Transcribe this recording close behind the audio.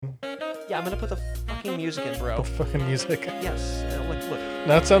Yeah, I'm gonna put the fucking music in, bro. The fucking music. Yes. Look.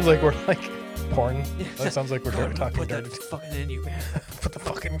 Now it sounds like we're like porn. That sounds like we're God, talking put dirty. that fucking in you, man. Put the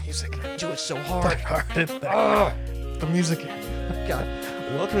fucking music in. Do it so Put hard. it hard in there. Ugh. The music in. God.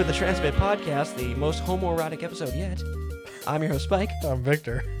 Welcome to the Transmit Podcast, the most homoerotic episode yet. I'm your host, Spike, I'm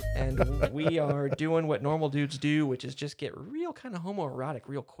Victor. and we are doing what normal dudes do, which is just get real kind of homoerotic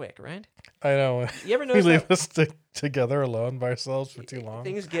real quick, right? I know. You ever We notice leave that us together alone by ourselves for too long.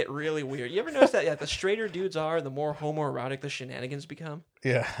 things get really weird? You ever notice that the straighter dudes are, the more homoerotic the shenanigans become?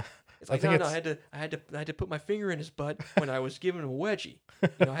 Yeah. It's like, I no, think I had to put my finger in his butt when I was giving him a wedgie.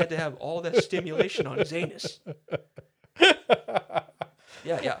 You know, I had to have all that stimulation on his anus.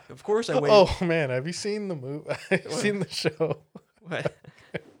 Yeah. Of course I waited. Oh man, have you seen the movie? Have you seen the show? What?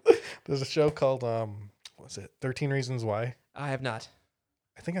 There's a show called what's it? 13 Reasons Why. I have not.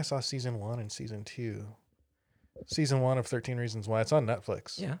 I think I saw season 1 and season 2. Season 1 of 13 Reasons Why. It's on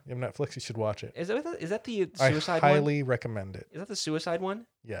Netflix. Yeah. You have Netflix, you should watch it. Is that the I suicide one? highly recommend it. Is that the suicide one?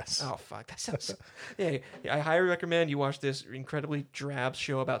 Yes. Oh fuck, that sounds. Yeah, I highly recommend you watch this incredibly drab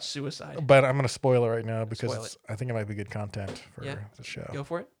show about suicide. But I'm going to spoil it right now Spoil because I think it might be good content for Yeah. the show. Go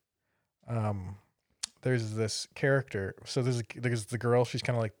for it. There's this character. So there's the girl. She's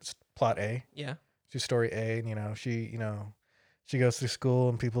kind of like plot A. Yeah. She's story A, and she goes through school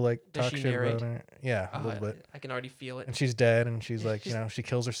and people like Does talk she shit narrate? about her. Yeah, a little bit. I can already feel it. And she's dead, and she's like, She's- she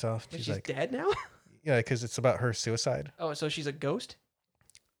kills herself. Wait, She's she's like, dead now. yeah, because it's about her suicide. Oh, so she's a ghost.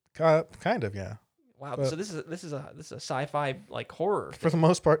 Kind of, yeah. Wow. But- So this is a sci-fi like horror. For the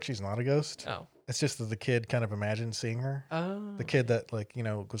most part, she's not a ghost. Oh. It's just that the kid kind of imagined seeing her. Oh. The kid that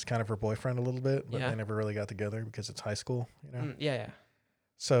was kind of her boyfriend a little bit, but Yeah. they never really got together because it's high school, Yeah.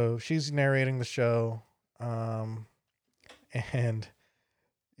 So she's narrating the show, and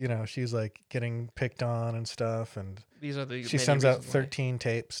she's like getting picked on and stuff, and These are the. she many sends out reasons why. 13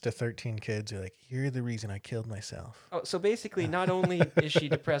 tapes to 13 kids. You're like, you're the reason I killed myself. Oh, so basically, not only is she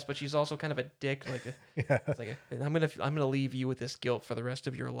depressed, but she's also kind of a dick. Yeah. It's like I'm gonna leave you with this guilt for the rest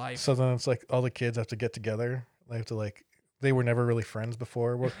of your life. So then it's like all the kids have to get together. They have to they were never really friends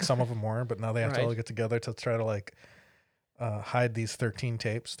before. Well, some of them were, but now they have to Right. all get together to try to hide these 13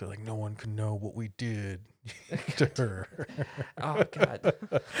 tapes. They're like, no one can know what we did to her. Oh God!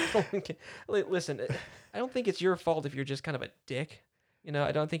 Listen, I don't think it's your fault if you're just kind of a dick.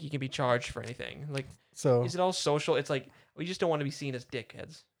 I don't think you can be charged for anything. So Is it all social? It's like we just don't want to be seen as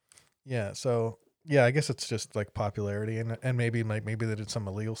dickheads. yeah, I guess it's just like popularity and maybe they did some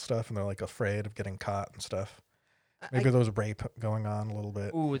illegal stuff and they're like afraid of getting caught and stuff. Maybe there was rape going on a little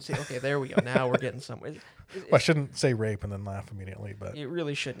bit. Ooh, okay. There we go. Now we're getting somewhere. Well, I shouldn't say rape and then laugh immediately, but You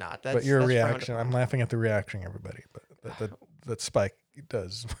really should not. but your that's frowned reaction, upon. I'm laughing at the reaction, everybody, but that Spike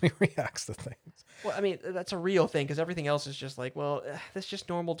does when he reacts to things. Well, I mean, that's a real thing because everything else is just like, well, that's just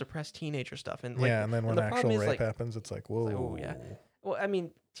normal depressed teenager stuff. And And then when the problem actual is, rape happens, it's like, whoa. oh, yeah. Well, I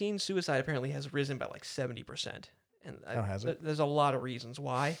mean, teen suicide apparently has risen by 70%, and Oh, has it? there's a lot of reasons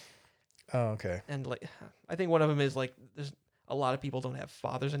why. Oh, okay. And I think one of them is there's a lot of people don't have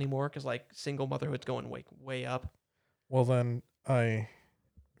fathers anymore because single motherhood's going way up. Well, then I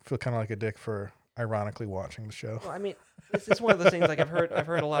feel kind of like a dick for ironically watching the show. Well, I mean, this is one of those things. I've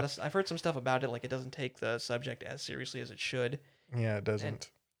heard some stuff about it. It doesn't take the subject as seriously as it should. Yeah, it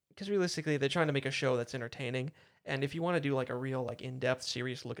doesn't. Because realistically, they're trying to make a show that's entertaining. And if you want to do a real in-depth,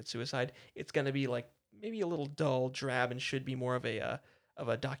 serious look at suicide, it's going to be maybe a little dull, drab, and should be more of a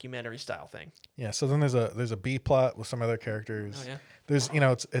documentary style thing. Yeah, so then there's a B plot with some other characters. Oh yeah, There's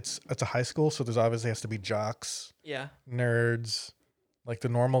it's a high school, so there's obviously has to be jocks, yeah. nerds, like the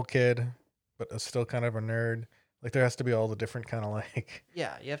normal kid, but is still kind of a nerd. There has to be all the different kind of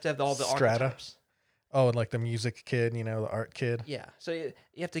Yeah, you have to have all the Strata. archetypes. oh, and the music kid, the art kid. Yeah, so you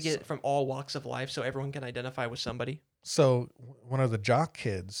have to get it from all walks of life so everyone can identify with somebody. So one of the jock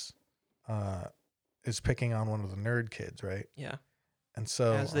kids is picking on one of the nerd kids, right? Yeah, And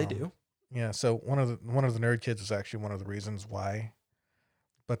so as they do. Yeah, so one of the nerd kids is actually one of the reasons why.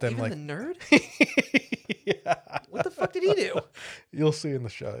 But then Even the nerd? yeah. What the fuck did he do? You'll see in the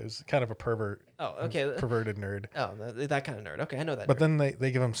show. He's kind of a Oh, okay. perverted nerd. Oh, that kind of nerd. Okay, I know that. But nerd. then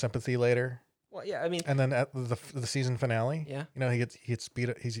they give him sympathy later, Well, yeah, I mean, and then at the season finale, yeah. he gets beat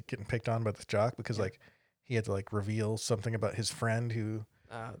up. He's getting picked on by this jock because Yeah. he had to reveal something about his friend who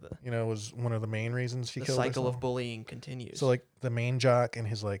was one of the main reasons she The killed cycle herself. of bullying continues. So the main jock and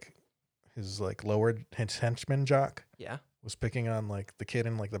his henchman jock yeah. was picking on the kid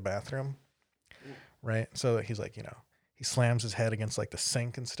in the bathroom, Ooh. right? So he's he slams his head against the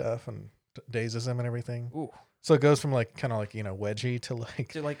sink and stuff and dazes him and everything. Ooh. So it goes from like kind of like wedgy to like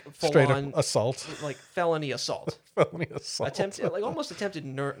to like full straight up on assault, like felony assault, felony assault. like almost attempted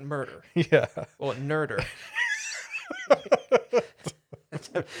murder. Yeah, Well, nerder. That's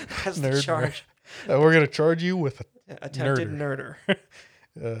the Nerd, charge. we're gonna charge you with Attempted nerder.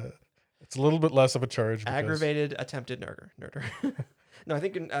 it's a little bit less of a charge. Because Aggravated attempted nerder. No, I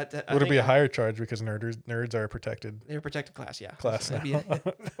think. would it be a higher charge because nerds are a protected they're a protected class? Yeah. class That'd now? be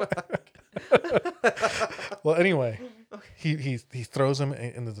Well, anyway, he throws him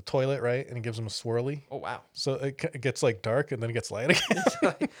into the toilet, right, and he gives him a swirly. Oh wow. So it gets like dark and then it gets light again. It's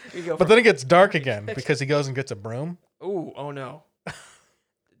like, you go But then it gets dark again because he goes and gets a broom. oh no.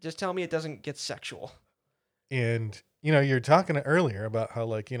 Just tell me it doesn't get sexual. And you're talking earlier about how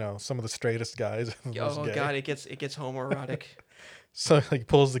like some of the straightest guys. Oh god, it gets homoerotic. So he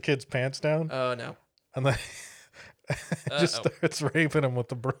pulls the kid's pants down Oh no. and then just starts raping him with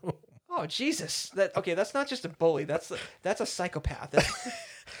the broom. Oh Jesus! That's not just a bully. That's a psychopath.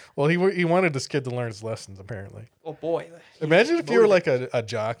 Well, he wanted this kid to learn his lessons apparently. Oh boy! Imagine if you were like a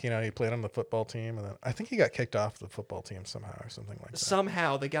jock, he played on the football team, and then I think he got kicked off the football team somehow or something like that.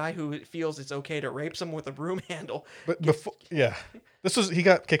 Somehow the guy who feels it's okay to rape someone with a broom handle. But before, yeah, he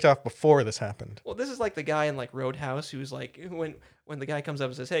got kicked off before this happened. Well, this is like the guy in like Roadhouse who's like when the guy comes up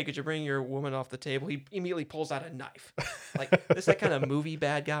and says, "Hey, could you bring your woman off the table?" He immediately pulls out a knife. Like this is that kind of movie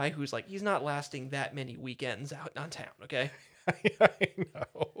bad guy who's like he's not lasting that many weekends out on town. Okay. I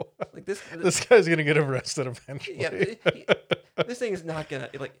know. Like this guy's gonna get arrested eventually. Yeah, this thing is not gonna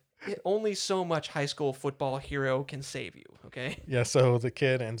only so much high school football hero can save you. Okay. Yeah. So the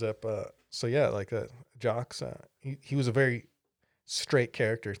kid ends up. Jocks. He was a very straight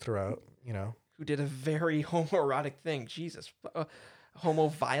character throughout. Who did a very homoerotic thing. Jesus. Homo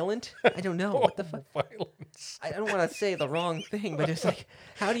violent? I don't know. What the fuck? Violence. I don't want to say the wrong thing, but it's like,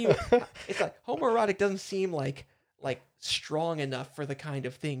 how do you? It's like homoerotic doesn't seem like strong enough for the kind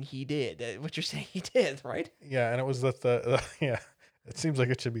of thing he did. What you're saying he did, right? Yeah, and it was the yeah. It seems like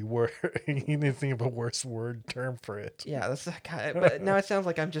it should be worse. You need to think of a worse word term for it. Yeah, that's the kind. But now it sounds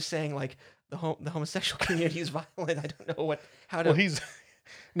like I'm just saying like the homosexual community is violent. I don't know how to. Well,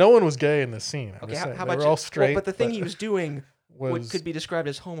 no one was gay in this scene. Okay, how they about were all straight? Well, but the thing he was doing could be described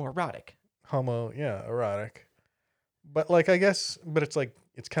as homoerotic. Erotic. But like I guess, but it's like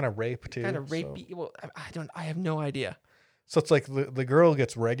it's kind of rape too. Kind of rapey. So. Well, I have no idea. So it's like the girl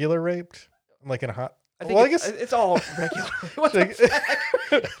gets regular raped, like in a hot. I guess it's all regular. What the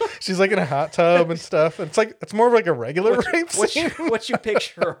fuck? She's like in a hot tub and stuff. And it's more of like a regular rape scene. What you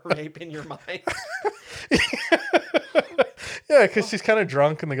picture a rape in your mind? Yeah, because she's kind of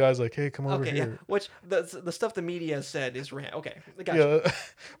drunk, and the guy's like, "Hey, come over here." Yeah. Which the stuff the media said is okay. Gotcha. Yeah,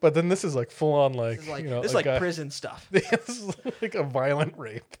 but then this is like full on this is like prison stuff. This is like a violent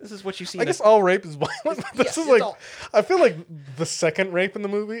rape. This is what you see. I guess all rape is violent. But this is like I feel like the second rape in the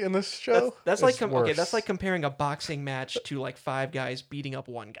movie in this show. That's like that's like comparing a boxing match to like 5 guys beating up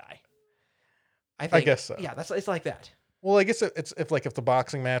one guy. I guess so. Yeah, it's like that. Well, I guess it's if the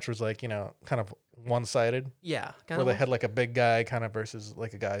boxing match was like kind of one-sided. Yeah, where they had like a big guy kind of versus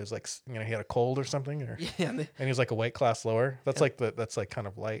like a guy who's like he had a cold or something, and he was like a weight class lower. That's that's like kind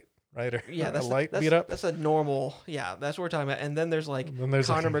of light, right? Or that's a light beat up. That's a normal. Yeah, that's what we're talking about. And then there's like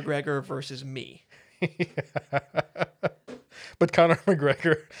Conor McGregor versus me. But Conor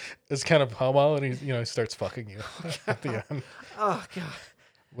McGregor is kind of homo, and he starts fucking you at the end. Oh god!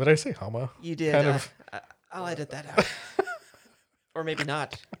 What did I say, homo? You did. I'll edit that out. Or maybe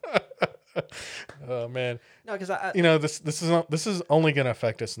not. Oh man. No, because this is only gonna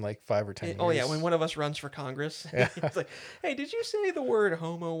affect us in like 5 or 10 years. Oh yeah, when one of us runs for Congress, it's like, hey, did you say the word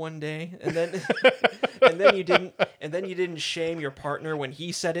homo one day? And then you didn't shame your partner when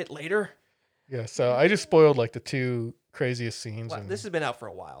he said it later. Yeah, so I just spoiled like the 2 craziest scenes. Well, this has been out for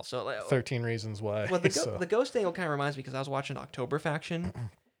a while, so 13 Reasons Why. Well, the ghost angle kind of reminds me because I was watching October Faction,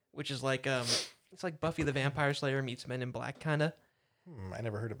 which is like it's like Buffy the Vampire Slayer meets Men in Black kind of. I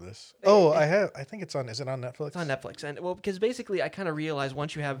never heard of this. Oh, I have. I think it's on. Is it on Netflix? It's on Netflix, and because basically, I kind of realized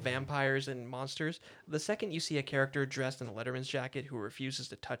once you have vampires and monsters, the second you see a character dressed in a Letterman's jacket who refuses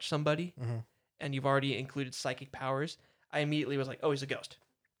to touch somebody, and you've already included psychic powers, I immediately was like, "Oh, he's a ghost."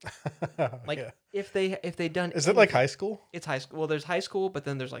 If they done, is it like high school? It's high school. Well, there's high school, but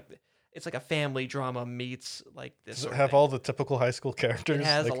then there's it's like a family drama meets like this. Does it have all the typical high school characters? It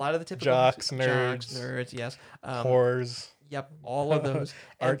has a lot of the typical jocks, nerds, yes, whores. Yep, all of those.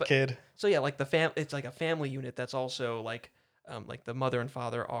 Art kid. So yeah, like it's like a family unit that's also like the mother and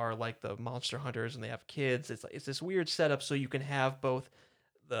father are like the monster hunters and they have kids. It's this weird setup so you can have both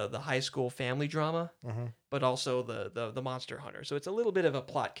the high school family drama, but also the monster hunter. So it's a little bit of a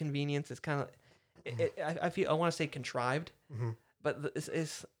plot convenience. It's kind of I feel I want to say contrived, Hmm. but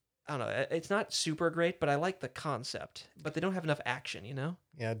it's I don't know. It's not super great, but I like the concept. But they don't have enough action, you know.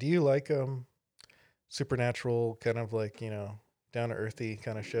 Yeah. Do you like supernatural kind of like down to earthy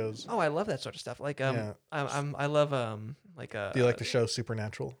kind of shows? Oh, I love that sort of stuff. Like Yeah. I love like Do you like the show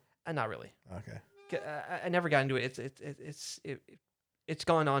Supernatural? not really. Okay. I never got into it. It's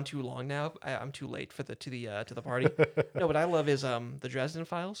gone on too long now. I'm too late for the to the party. No, what I love is the Dresden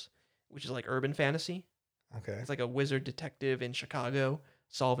Files, which is like urban fantasy. Okay. It's like a wizard detective in Chicago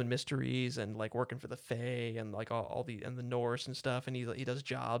solving mysteries and like working for the Fae and like all the and the Norse and stuff. And he does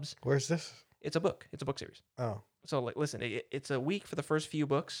jobs. Where's this? It's a book. It's a book series. Oh. So like, listen, it's a week for the first few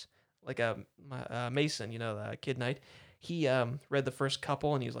books. Like Mason, the Kid Knight, he read the first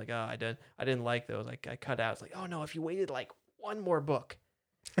couple and he was like, oh, I didn't like those. Like I cut out. It's like, oh no, if you waited like one more book,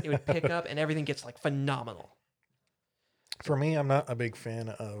 it would pick up and everything gets like phenomenal. For me, I'm not a big fan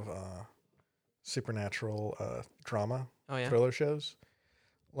of supernatural drama Oh yeah, thriller shows.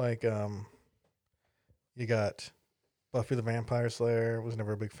 Like you got Buffy the Vampire Slayer. Was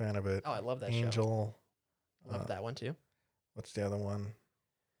never a big fan of it. oh I love that show. Angel. I love that one too. What's the other one?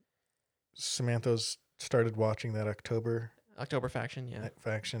 Samantha's started watching that October Faction, yeah.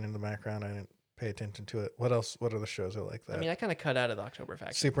 Faction in the background. I didn't pay attention to it. What else? What other shows are like that? I mean, I kind of cut out of the October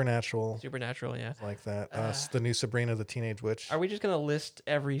Faction. Supernatural. Supernatural, yeah. Like that. The new Sabrina the Teenage Witch. Are we just gonna list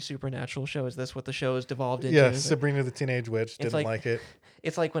every supernatural show? Is this what the show has devolved into? Yeah, Is it- Sabrina the Teenage Witch. Didn't like it.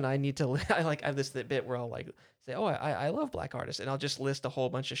 It's like when I need to. I have this bit where I'll like say, "Oh, I love black artists," and I'll just list a whole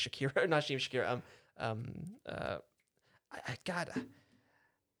bunch of Shakira, not Shakira. God,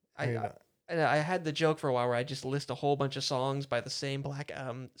 I had the joke for a while where I just list a whole bunch of songs by the same black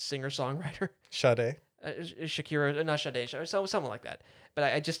singer songwriter, Sade. Shakira, not Sade, something like that.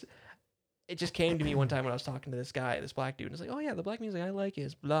 But it just came to me one time when I was talking to this guy, this black dude, and it's like, oh yeah, the black music I like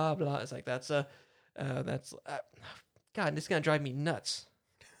is blah blah. It's like that's God, this is gonna drive me nuts.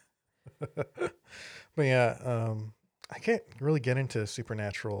 But yeah, I can't really get into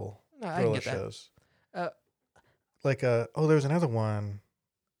supernatural No, I can thriller get that. shows. Uh, Like oh, there's another one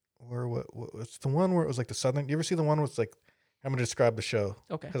where it's the one where it was like the southern. You ever see the one where it's like, I'm gonna describe the show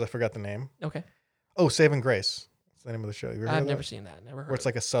Okay, because I forgot the name. okay. Oh, Saving Grace. That's the name of the show. You ever heard I've of never that? seen that. Never heard. Where it's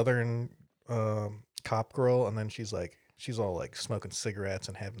like a southern cop girl, and then she's all like smoking cigarettes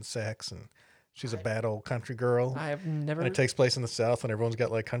and having sex, and she's a bad old country girl. I have never. And it takes place in the South, and everyone's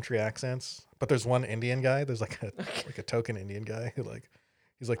got like country accents. But there's one Indian guy. There's like a token Indian guy who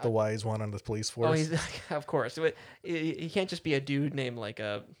he's like the wise one on the police force. Oh, he's of course. He can't just be a dude named like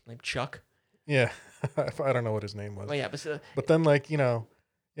Chuck. Yeah, I don't know what his name was. Well, yeah, But then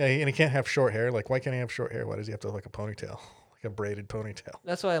yeah, and he can't have short hair. Like, why can't he have short hair? Why does he have to have like a ponytail, like a braided ponytail?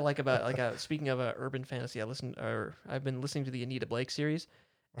 that's what I like about speaking of urban fantasy. I've been listening to the Anita Blake series,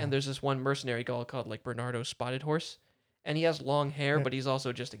 and there's this one mercenary called like Bernardo Spotted Horse, and he has long hair, Yeah. but he's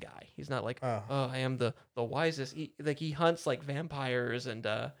also just a guy. He's not like Oh. oh, I am the wisest. He hunts like vampires and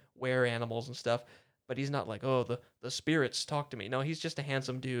were animals and stuff, but he's not like oh the spirits talk to me. No, he's just a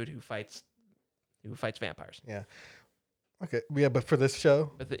handsome dude who fights vampires. Yeah. Okay. Yeah, but for this show,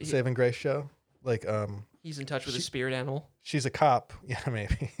 But Saving Grace show, like he's in touch with his She- spirit animal. she's a cop. Yeah,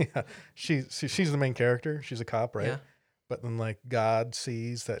 maybe. Yeah. She's the main character. She's a cop, right? Yeah. But then like God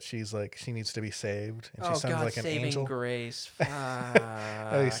sees that she needs to be saved, and she Oh sends God, like an saving angel. grace. He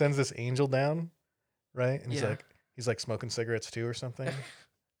Fuck. sends this angel down, right? And Yeah. he's like smoking cigarettes too or something.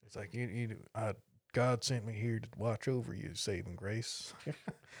 It's like God sent me here to watch over you, Saving Grace.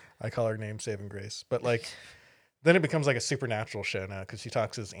 I call her name Saving Grace, but like then it becomes like a supernatural show now because she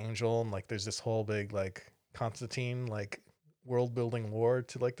talks to this angel, and like there's this whole big like Constantine like world building lore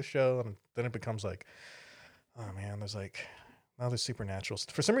to like the show, and then it becomes like, oh man, there's supernatural.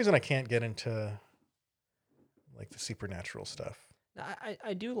 For some reason, I can't get into like the supernatural stuff.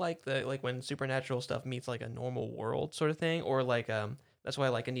 I do like when supernatural stuff meets like a normal world sort of thing, or like that's why I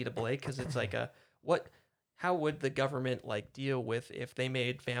like Anita Blake because it's like how would the government like deal with if they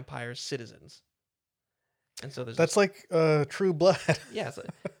made vampires citizens? And so there's That's like True Blood. yeah. So,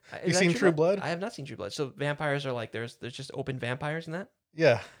 You seen True Blood? I have not seen True Blood. So vampires are like there's just open vampires in that.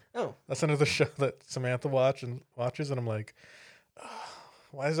 Yeah, Oh, that's another show that Samantha watches, and I'm like, "Ugh,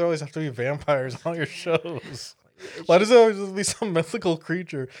 why does there always have to be vampires on all your shows? Why does there always have to be some mythical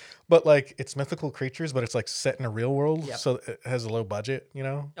creature? But like it's mythical creatures, but it's like set in a real world, Yep. so it has a low budget, you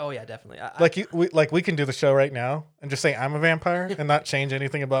know. Oh yeah, definitely. We can do the show right now and just say I'm a vampire and not change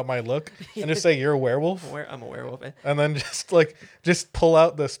anything about my look, and just say you're a werewolf, I'm a werewolf. and then just pull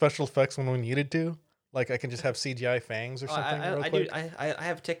out the special effects when we needed to. Like I can just have CGI fangs or Oh, something real I do. quick. I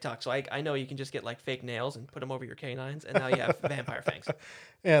have TikTok, so I know you can just get like fake nails and put them over your canines, and now you have vampire fangs.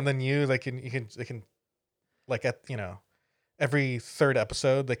 Yeah, and then they can like at every third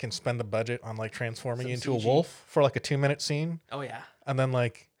episode they can spend the budget on like transforming Some you into a CG. wolf for like a 2-minute scene, Oh yeah, and then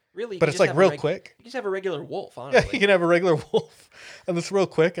like really? but it's like real quick. You just have a regular wolf, Yeah, you honestly. can have a regular wolf, and it's real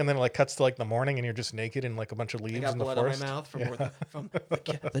quick, and then it like cuts to like the morning, and you're just naked in like a bunch of I leaves got in the blood on my forest. mouth from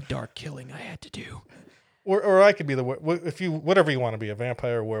Yeah. the dark killing I had to do. Or I could be if you whatever you want to be, a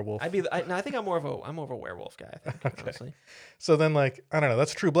vampire or werewolf. No, I think I'm more of a werewolf guy. I think, Okay. honestly. So then like I don't know,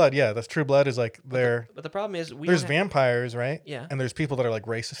 that's True Blood. Yeah, that's True Blood is like But the problem is there's vampires, right? Yeah. And there's people that are like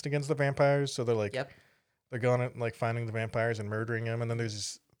racist against the vampires, so they're like Yep. they're going and like finding the vampires and murdering them, and then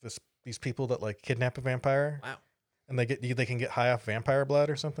there's these people that like kidnap a vampire. Wow. And they can get high off vampire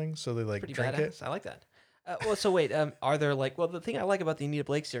blood or something, so they like Pretty drink it. badass. I like that. Well, so wait, are there like? Well, the thing I like about the Anita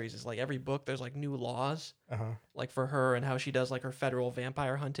Blake series is like every book there's like new laws, Uh-huh. like for her and how she does like her federal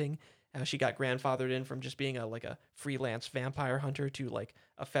vampire hunting. How she got grandfathered in from just being a freelance vampire hunter to like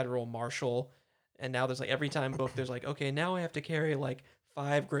a federal marshal, and now there's like every time book there's like, okay, now I have to carry like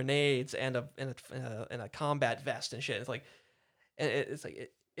 5 grenades and a combat vest and shit. It's like it's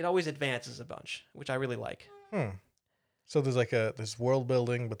like it always advances a bunch, which I really like. So there's like this world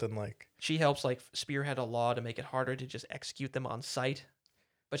building, but then like She helps like spearhead a law to make it harder to just execute them on sight,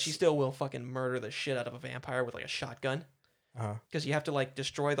 but she still will fucking murder the shit out of a vampire with like a shotgun because you have to like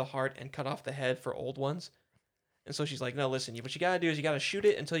destroy the heart and cut off the head for old ones. And so she's like, no, listen, what you gotta do is you gotta shoot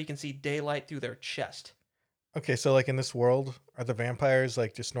it until you can see daylight through their chest. okay, so like in this world, are the vampires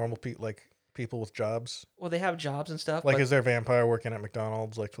like just normal people, like people with jobs? Well, they have jobs and stuff. Like, but is there a vampire working at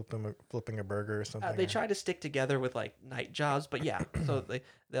McDonald's, like flipping a burger or something? they try to stick together with like night jobs, but yeah. So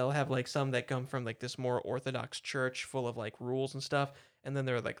they'll have like some that come from like this more orthodox church full of like rules and stuff, and then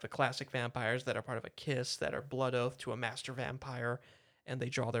there are like the classic vampires that are part of a kiss that are blood oath to a master vampire, and they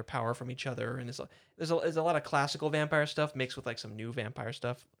draw their power from each other. And there's a lot of classical vampire stuff mixed with like some new vampire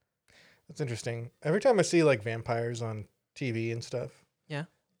stuff. That's interesting. Every time I see like vampires on TV and stuff, Yeah.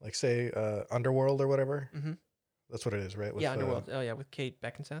 like say Underworld or whatever, Mm-hmm. that's what it is, right? With, Yeah, Underworld. Oh yeah, with Kate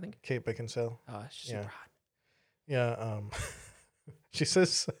Beckinsale, I think. Kate Beckinsale. Oh, she's Yeah. super hot. Yeah. She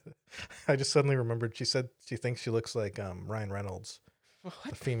says, I just suddenly remembered. She said she thinks she looks like Ryan Reynolds, the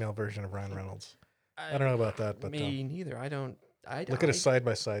What? female version of Ryan Reynolds. I don't know about that, but Me neither. I don't. look at us side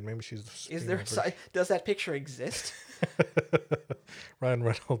by side. Maybe she's. The Is there a side? Does that picture exist? Ryan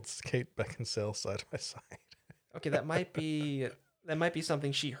Reynolds, Kate Beckinsale, side by side, Okay, that might be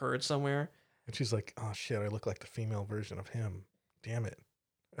something she heard somewhere. and she's like, "Oh shit, I look like the female version of him. Damn it."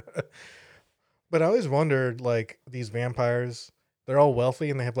 But I always wondered, like these vampires, they're all wealthy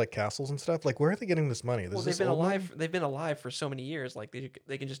and they have like castles and stuff. Like, where are they getting this money? Well, Is they've this been old money? alive. They've been alive for so many years. Like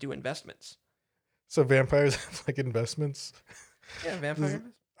they can just do investments. So vampires have like investments, Yeah, vampire.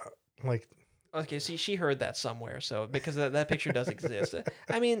 like. Okay, see, she heard that somewhere. So because that picture does exist.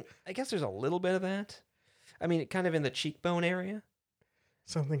 I mean, I guess there's a little bit of that. I mean, kind of in the cheekbone area.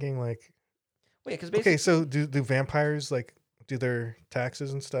 So I'm thinking like, Wait, because basically, okay, so do vampires like do their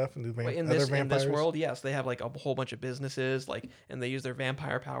taxes and stuff, and do in other this vampires? world, yes, they have like a whole bunch of businesses, like, and they use their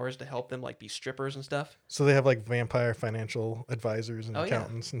vampire powers to help them like be strippers and stuff. So they have like vampire financial advisors and Oh, yeah.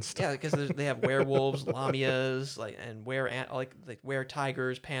 accountants and stuff. Yeah, because they have werewolves, lamias, like, and were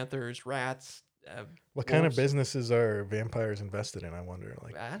tigers, panthers, rats. What kind of wolves. businesses are vampires invested in? I wonder.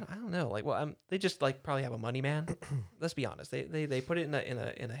 Like, I don't know. Like, well, they just like probably have a money man. Let's be honest. They put it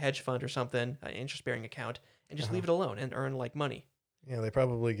in a hedge fund or something, an interest bearing account, and just leave it alone and earn like money. yeah, they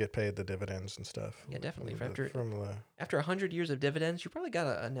probably get paid the dividends and stuff. Yeah, definitely. From the After 100 years of dividends, you probably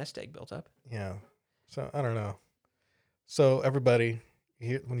got a nest egg built up. yeah. So I don't know. So everybody,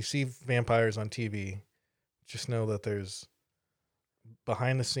 when you see vampires on TV, just know that there's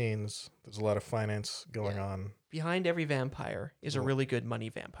behind the scenes. There's a lot of finance going on. Behind every vampire is a Well- really good money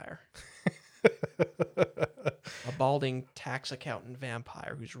vampire. A balding tax accountant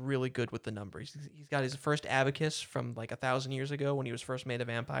vampire who's really good with the numbers. He's got his first abacus from like 1,000 years ago when he was first made a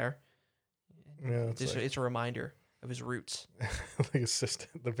vampire. Yeah, It's a reminder of his roots. like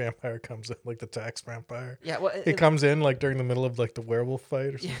assistant, the vampire comes in, like the tax vampire. Yeah, well, He comes in like during the middle of like the werewolf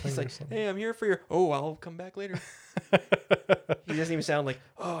fight or something. yeah, he's or like, something. hey, I'm here for your. Oh, I'll come back later. He doesn't even sound like,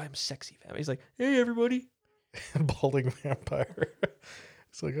 oh, I'm sexy vampire. He's like, hey, everybody. Balding vampire.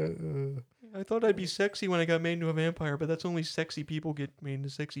 It's like I thought I'd be sexy when I got made into a vampire, but that's only sexy people get made into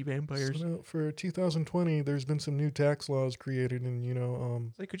sexy vampires. so now for 2020, there's been some new tax laws created, and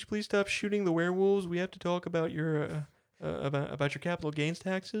It's like, could you please stop shooting the werewolves? We have to talk about your about your capital gains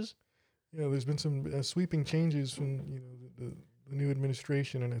taxes. yeah, there's been some sweeping changes from the new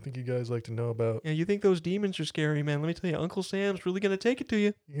administration, and I think you guys like to know about. Yeah, you think those demons are scary, man? Let me tell you, Uncle Sam's really gonna take it to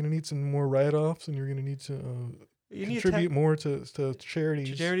you. You're gonna need some more write-offs, and you're gonna need to You need contribute more to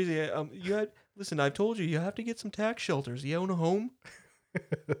charities. charities. Yeah, you had listen. I've told you, you have to get some tax shelters. You own a home.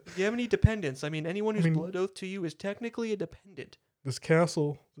 Do you have any dependents? I mean, anyone who's blood oath to you is technically a dependent. This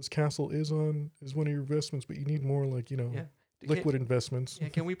castle is one of your investments, but you need more Yeah. liquid investments. Yeah,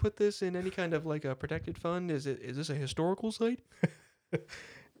 can we put this in any kind of like a protected fund? Is this a historical site? And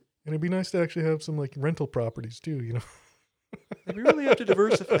it'd be nice to actually have some like rental properties too. Like, we really have to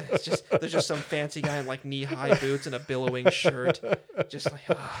diversify. There's just some fancy guy in like knee-high boots and a billowing shirt, just like,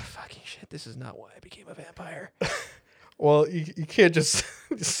 oh fucking shit, this is not why I became a vampire. Well, you can't just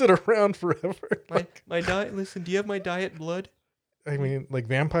sit around forever. My diet. Listen, do you have my diet blood? I mean, like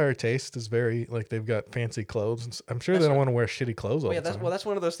vampire taste is very like they've got fancy clothes. And I'm sure That's they don't right. want to wear shitty clothes all the time. That's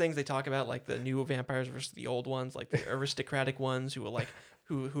one of those things they talk about, like the new vampires versus the old ones, like the aristocratic ones who are like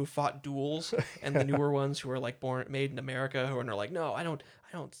who fought duels, and the newer ones who are like made in America, who are like, no, I don't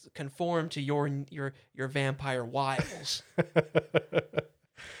conform to your vampire wiles.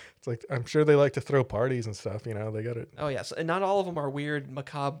 It's like I'm sure they like to throw parties and stuff. They got it. Oh yes, and not all of them are weird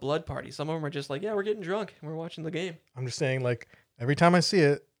macabre blood parties. Some of them are just like, yeah, we're getting drunk and we're watching the game. I'm just saying, like every time I see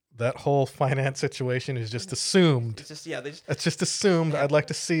it, that whole finance situation is just assumed. It's just it's just assumed. I'd like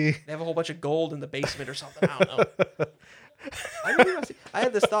to see. They have a whole bunch of gold in the basement or something. I don't know. I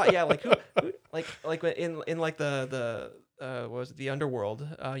had this thought. Yeah, like who like in like the what was it, the underworld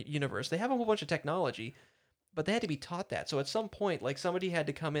universe? They have a whole bunch of technology, but they had to be taught that. So at some point, like somebody had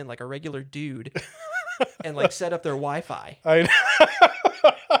to come in, like a regular dude, and like set up their Wi-Fi.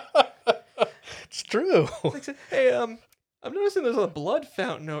 It's true. It's like, hey, I'm noticing there's a blood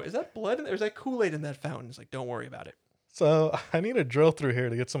fountain. No, is that blood in there? Is that Kool-Aid in that fountain? It's like, don't worry about it. So I need a drill through here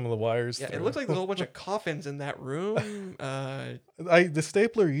to get some of the wires. Yeah, through. it looks like there's a whole bunch of coffins in that room. The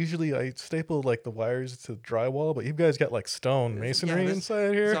stapler usually I staple like the wires to drywall, but you guys got like stone masonry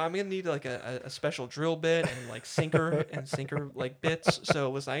inside here. So I'm gonna need like a special drill bit and like sinker like bits.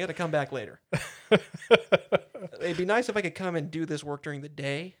 So listen, I got to come back later. It'd be nice if I could come and do this work during the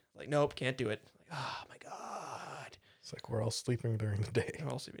day. Like, nope, can't do it. Like, oh my god. It's like we're all sleeping during the day. We're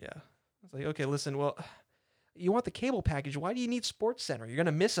all sleeping. Yeah. It's like, okay, listen. Well, you want the cable package? Why do you need Sports Center? You're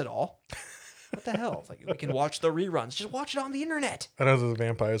gonna miss it all. What the hell? It's like, we can watch the reruns. Just watch it on the internet. I know the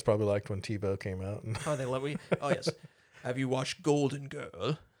vampires probably liked when TiVo came out. Oh, they love me. Oh yes. Have you watched Golden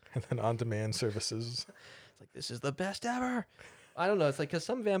Girl? And then on-demand services. It's like, this is the best ever. I don't know. It's like because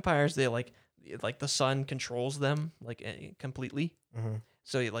some vampires, they like the sun controls them like completely. Mm-hmm.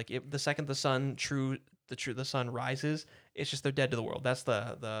 So like the second the sun rises, it's just they're dead to the world. That's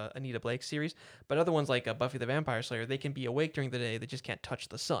the Anita Blake series. But other ones like Buffy the Vampire Slayer, they can be awake during the day. They just can't touch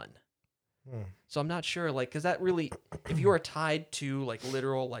the sun. So I'm not sure, like, because that really, if you are tied to like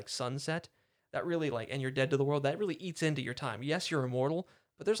literal like sunset, that really like, and you're dead to the world, that really eats into your time. Yes, you're immortal,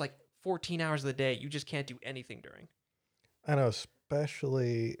 but there's like 14 hours of the day you just can't do anything during. I know,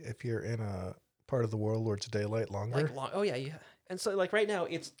 especially if you're in a part of the world where it's daylight longer. Oh yeah. And so like right now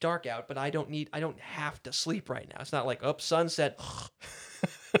it's dark out, but I don't have to sleep right now. It's not like, oh, sunset.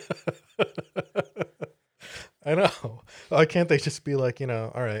 I know. Why can't they just be like,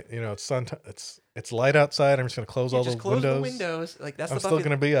 all right, it's light outside. I'm just gonna close all the windows. Close the windows. Like I'm still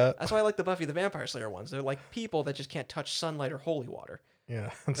gonna be up. That's why I like the Buffy the Vampire Slayer ones. They're like people that just can't touch sunlight or holy water.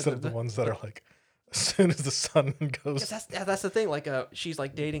 Yeah, instead of the ones that are like, as soon as the sun goes. That's the thing. Like, she's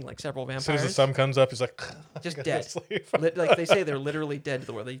like dating like several vampires. As soon as the sun comes up, he's like, just dead. Like they say, they're literally dead to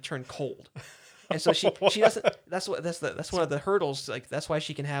the world. They turn cold. And so she doesn't. That's one of the hurdles. Like that's why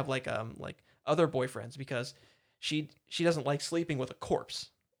she can have like other boyfriends, because she doesn't like sleeping with a corpse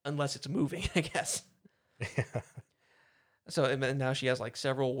unless it's moving, I guess. Yeah. So and now she has like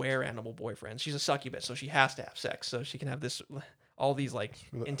several were-animal boyfriends. She's a succubus, so she has to have sex, so she can have all these like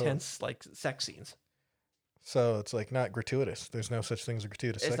intense like sex scenes. So it's like not gratuitous. There's no such thing as a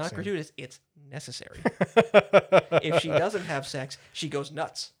gratuitous sex It's not scene. gratuitous. It's necessary. If she doesn't have sex, she goes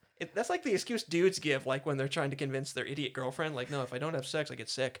nuts. That's like the excuse dudes give, like when they're trying to convince their idiot girlfriend, like, no, if I don't have sex, I get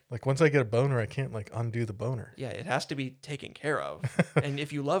sick. Like once I get a boner, I can't like undo the boner. Yeah, it has to be taken care of. And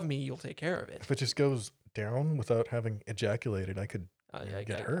if you love me, you'll take care of it. If it just goes down without having ejaculated, I could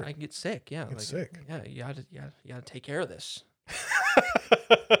get hurt. I can get sick. Yeah, sick. Yeah, you gotta take care of this.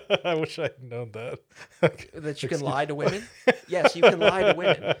 I wish I had known that. That you can lie to women. Yes, you can lie to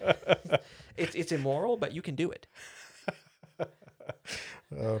women. It's immoral, but you can do it.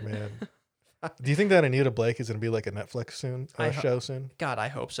 Oh man. Do you think that Anita Blake is going to be like a Netflix show soon? God, I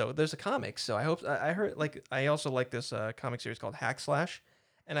hope so. There's a comic, so I hope. I heard, like, I also like this comic series called Hack Slash,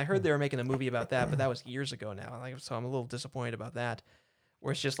 And I heard they were making a movie about that, but that was years ago now. Like, so I'm a little disappointed about that.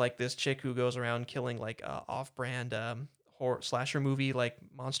 Where it's just like this chick who goes around killing like off-brand horror slasher movie like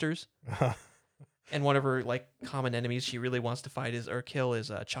monsters. And one of her like common enemies she really wants to fight kill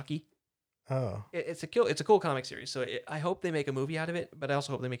is Chucky. Oh. It's a cool comic series. So I hope they make a movie out of it, but I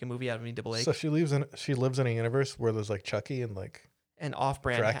also hope they make a movie out of Me Double H. So she lives in a universe where there's like Chucky and like and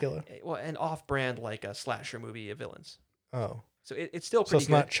off-brand Dracula. And off-brand like a slasher movie of villains. Oh. So it's still So pretty it's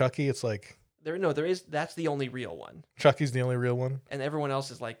good. not Chucky, it's like There is that's the only real one. Chucky's the only real one. And everyone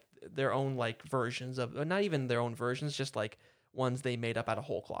else is like their own like versions of not even their own versions, just like ones they made up out of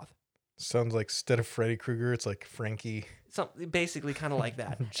whole cloth. Sounds like instead of Freddy Krueger, it's like Frankie Something basically kind of like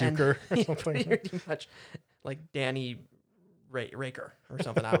that. Joker or And something. pretty much like Danny Raker or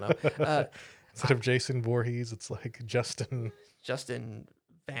something. I don't know. Instead of Jason Voorhees, it's like Justin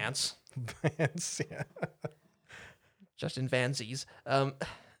Vance. Vance. Yeah. Justin Vanzies.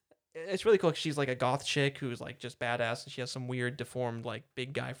 It's really cool 'cause she's like a goth chick who's like just badass, and she has some weird deformed like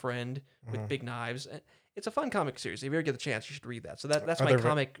big guy friend with big knives. It's a fun comic series. If you ever get the chance, you should read that. So that's Are my there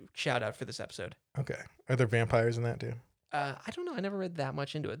comic shout out for this episode. Okay. Are there vampires in that too? I don't know. I never read that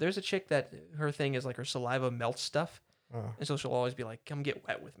much into it. There's a chick that her thing is like her saliva melts stuff, Oh. and so she'll always be like, "Come get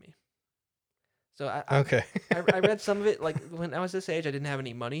wet with me." So Okay. I read some of it. Like when I was this age, I didn't have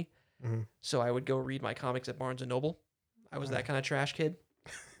any money, Mhm. so I would go read my comics at Barnes and Noble. I was that kind of trash kid.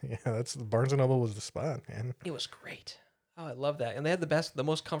 Yeah, that's the Barnes and Noble was the spot, man. It was great. Oh, I love that. And they had the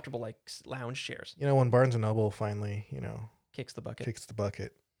most comfortable like lounge chairs. You know, when Barnes and Noble finally, Kicks the bucket. kicks the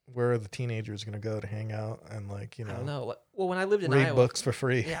bucket, where are the teenagers going to go to hang out and like, I don't know. Well, when I lived in read Iowa, books for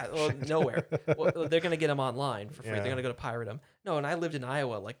free? yeah, well, nowhere. Well, they're gonna get them online for free. Yeah. They're gonna go to pirate them. No, when I lived in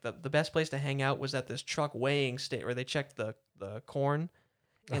Iowa, like the best place to hang out was at this truck weighing state where they checked the corn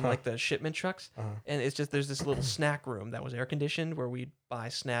in like the shipment trucks. And it's just there's this little snack room that was air conditioned where we'd buy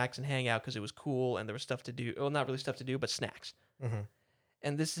snacks and hang out because it was cool and there was stuff to do. Well, not really stuff to do, but snacks. Mhm.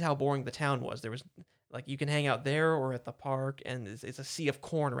 And this is how boring the town was. There was like you can hang out there or at the park, and it's a sea of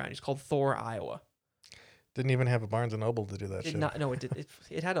corn around. It's called Thor, Iowa. Didn't even have a Barnes and Noble to do that Did shit. not. No, it did.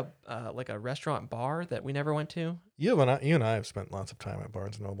 It had a like a restaurant bar that we never went to. You and I have spent lots of time at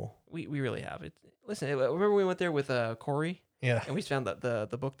Barnes and Noble. We really have it. Listen, remember we went there with Corey Yeah. and we found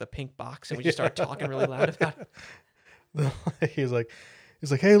the book The Pink Box and we just started talking really loud about it. He's like,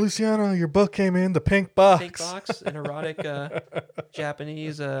 hey, Luciano, your book came in, the pink box. Pink Box, an erotic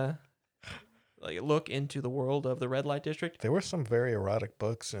Japanese like look into the world of the red light district. There were some very erotic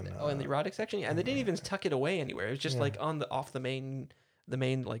books in In the erotic section, yeah. And they didn't even tuck it away anywhere. It was just like off the main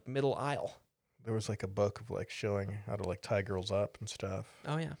like middle aisle. there was like a book of like showing how to like tie girls up and stuff.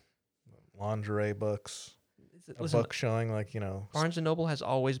 Oh yeah. Lingerie books. A Listen, book showing like, Barnes and Noble has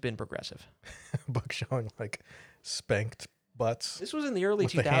always been progressive. a book showing like spanked butts. This was in the early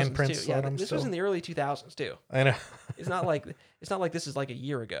With the 2000s handprints too. Yeah, on 'em this was still. in the early 2000s too. I know. It's not like this is like a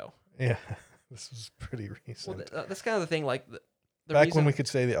year ago. Yeah. This was pretty recent. Well, that's kind of the thing. Like the Back reason, when we could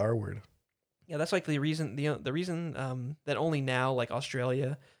say the R word. yeah, that's like the reason. The reason that only now like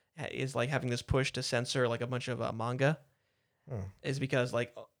Australia is like having this push to censor like a bunch of manga Oh. is because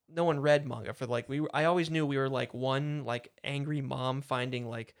like no one read manga for like I always knew we were like one like angry mom finding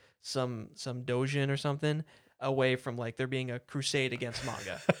like some dojin or something away from like there being a crusade against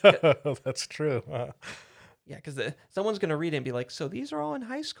manga. That's true. Yeah, because someone's gonna read it and be like, "So these are all in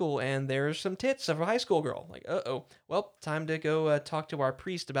high school, and there's some tits of a high school girl." Like, well, time to go talk to our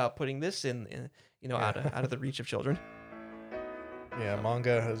priest about putting this in out of the reach of children. Yeah,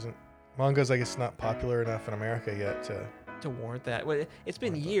 manga's I guess not popular enough in America yet To warrant that, well, it's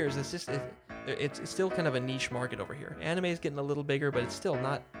been years. It's just it's still kind of a niche market over here. Anime is getting a little bigger, but it's still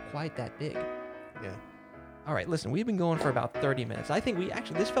not quite that big. yeah. All right, listen, we've been going for about 30 minutes. I think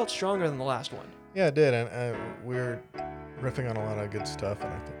this felt stronger than the last one. Yeah, it did, and we're riffing on a lot of good stuff,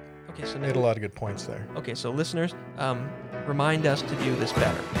 and I think Okay, so we had a lot of good points there. Okay, so listeners, remind us to do this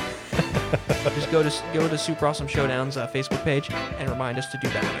better. Just go to Super Awesome Showdown's Facebook page and remind us to do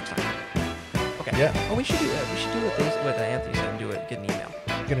better next time. Okay. Yeah. Oh, we should do what Anthony said and get an email.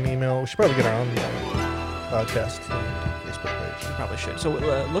 Get an email. We should probably get our own podcast Facebook page. We probably should. So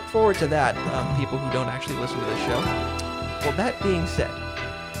look forward to that, people who don't actually listen to this show. Well, that being said,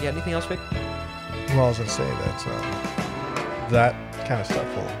 you got anything else, Vic? Well, I was gonna say that that kind of stuff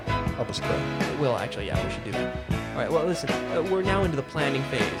will help us grow. It will actually, yeah, we should do that. All right, well, listen, we're now into the planning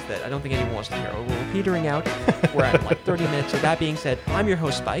phase that I don't think anyone wants to hear. We're petering out. We're at like 30 minutes. So that being said, I'm your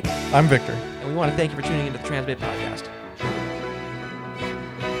host, Spike, I'm Victor. and we want to thank you for tuning into the Transmit Podcast.